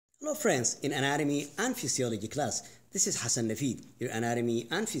Hello friends, in Anatomy and Physiology class, this is Hassan Nafid, your Anatomy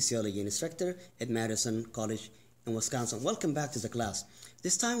and Physiology instructor at Madison College in Wisconsin. Welcome back to the class.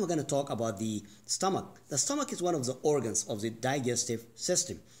 This time we're going to talk about the stomach. The stomach is one of the organs of the digestive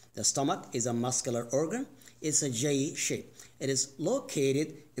system. The stomach is a muscular organ. It's a J shape. It is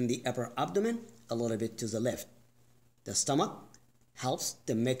located in the upper abdomen a little bit to the left. The stomach helps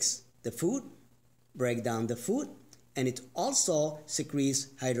to mix the food, break down the food, and it also secretes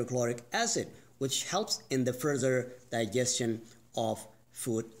hydrochloric acid, which helps in the further digestion of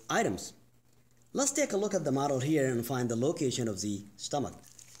food items. Let's take a look at the model here and find the location of the stomach.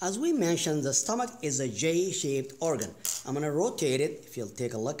 As we mentioned, the stomach is a J-shaped organ. I'm going to rotate it. If you'll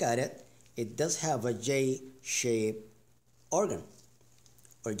take a look at it, it does have a J-shaped organ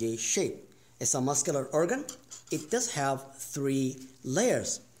or J shape. It's a muscular organ. It does have three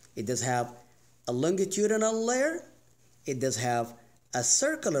layers. It does have a longitudinal layer, it does have a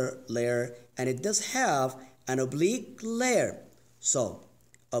circular layer, and it does have an oblique layer. So,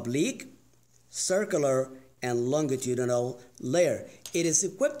 oblique, circular, and longitudinal layer. It is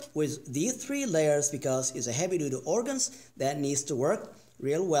equipped with these three layers because it's a heavy-duty organ that needs to work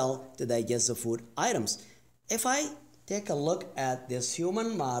real well to digest the food items. If I take a look at this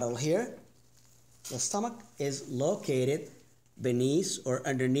human model here, the stomach is located beneath or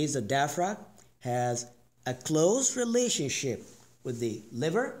underneath the diaphragm, has a close relationship with the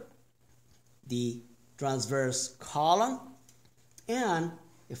liver, the transverse colon, and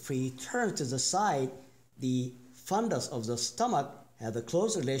if we turn to the side, the fundus of the stomach has a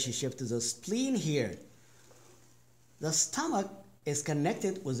close relationship to the spleen here. The stomach is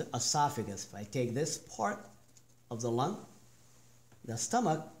connected with the esophagus. If I take this part of the lung, the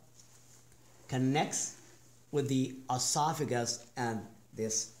stomach connects with the esophagus and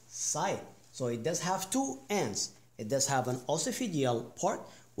this side. So it does have two ends. It does have an esophageal part,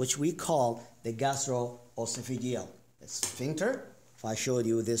 which we call the gastroesophageal. The sphincter, if I showed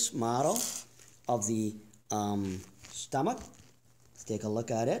you this model of the stomach, let's take a look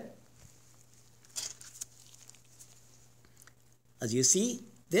at it. As you see,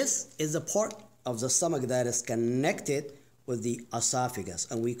 this is the part of the stomach that is connected with the esophagus,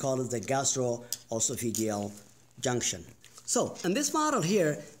 and we call it the gastroesophageal junction. So, in this model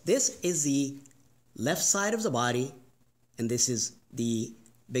here, this is the left side of the body, and this is the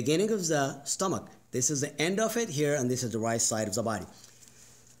beginning of the stomach. This is the end of it here, and this is the right side of the body.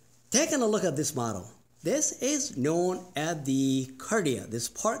 Taking a look at this model, this is known as the cardia. This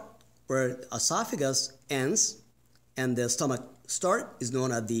part where the esophagus ends and the stomach starts is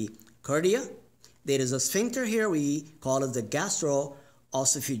known as the cardia. There is a sphincter here, we call it the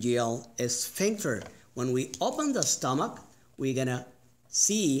gastroesophageal sphincter. When we open the stomach, we're gonna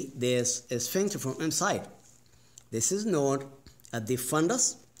see this sphincter from inside. This is known as the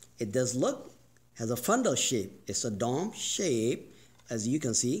fundus. It does has a fundal shape. It's a dome shape, as you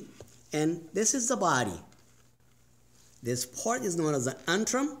can see. And this is the body. This part is known as the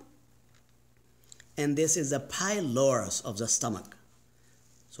antrum. And this is the pylorus of the stomach.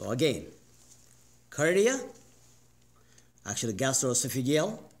 So again, cardia, actually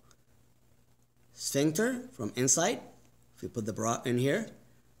gastroesophageal, sphincter from inside. If we put the bra in here,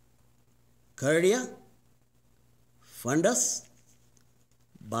 cardia, fundus,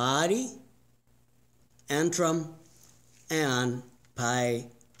 body, antrum, and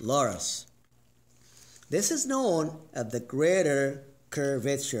pylorus. This is known as the greater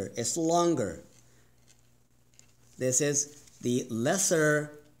curvature. It's longer. This is the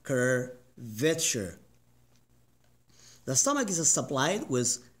lesser curvature. The stomach is supplied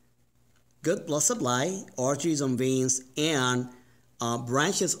with good blood supply, arteries and veins, and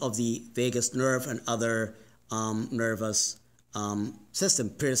branches of the vagus nerve and other nervous system,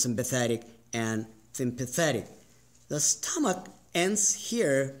 parasympathetic and sympathetic. The stomach ends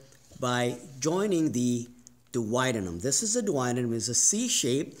here by joining the duodenum. This is the duodenum, it's a C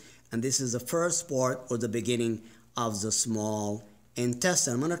shape, and this is the first part or the beginning of the small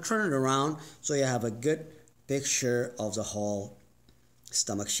intestine. I'm going to turn it around so you have a good picture of the whole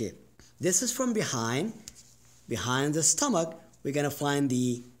stomach shape. This is from behind. Behind the stomach, we're going to find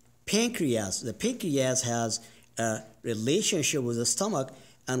the pancreas. The pancreas has a relationship with the stomach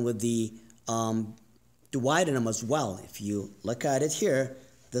and with the duodenum as well. If you look at it here,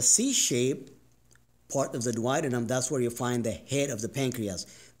 the C-shaped part of the duodenum, that's where you find the head of the pancreas.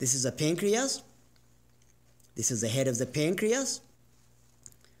 This is the pancreas. This is the head of the pancreas,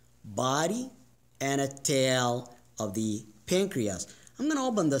 body, and a tail of the pancreas. I'm going to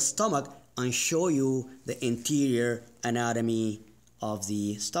open the stomach and show you the interior anatomy of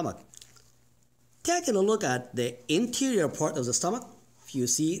the stomach. Taking a look at the interior part of the stomach, if you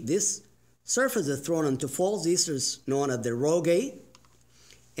see this surface is thrown into folds, this is known as the rogate,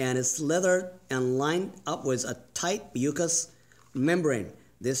 and it's leathered and lined up with a tight mucous membrane.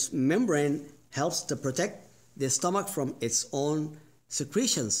 This membrane helps to protect the stomach from its own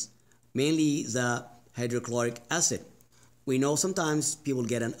secretions, mainly the hydrochloric acid. We know sometimes people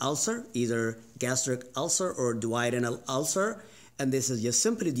get an ulcer, either gastric ulcer or duodenal ulcer, and this is just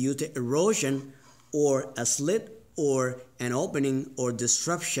simply due to erosion or a slit or an opening or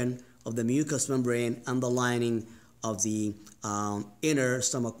disruption of the mucous membrane and the lining of the inner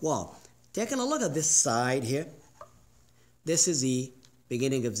stomach wall. Taking a look at this side here, this is the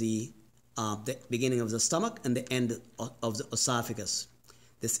beginning of the stomach and the end of the esophagus.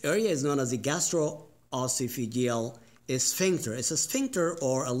 This area is known as the gastroesophageal sphincter. It's a sphincter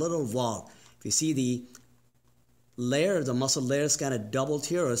or a little valve. If you see the layer, the muscle layer is kind of doubled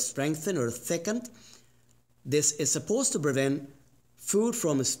here or strengthened or thickened, this is supposed to prevent food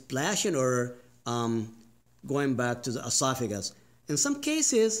from splashing or going back to the esophagus. In some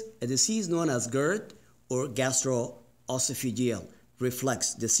cases, a disease known as GERD or gastroesophageal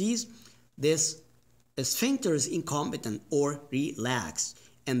reflux disease, this sphincter is incompetent or relaxed,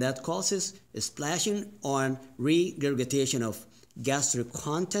 and that causes splashing on regurgitation of gastric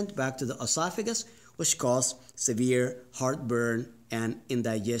content back to the esophagus, which causes severe heartburn and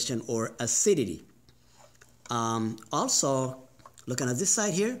indigestion or acidity. Also, looking at this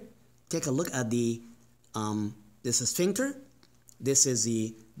side here, take a look at the this sphincter. This is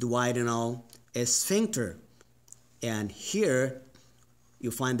the duodenal sphincter, and here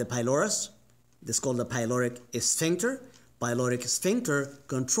you find the pylorus. This is called the pyloric sphincter. Pyloric sphincter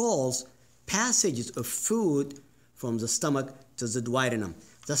controls passages of food from the stomach to the duodenum.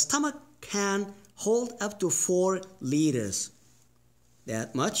 The stomach can hold up to 4 liters,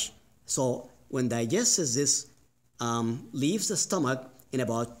 that much. So when digests this leaves the stomach in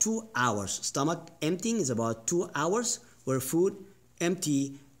about 2 hours. Stomach emptying is about 2 hours, where food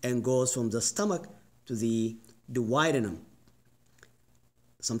empty and goes from the stomach to the duodenum.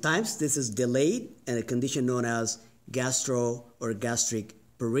 Sometimes this is delayed in a condition known as gastro or gastric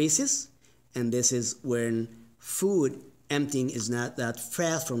paresis, and this is when food emptying is not that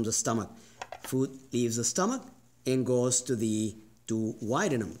fast from the stomach. Food leaves the stomach and goes to the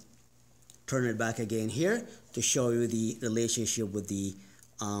duodenum. Turn it back again here to show you the relationship with the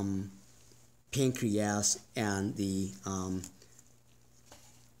pancreas and the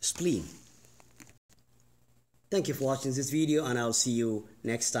spleen. Thank you for watching this video, and I'll see you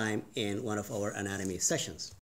next time in one of our anatomy sessions.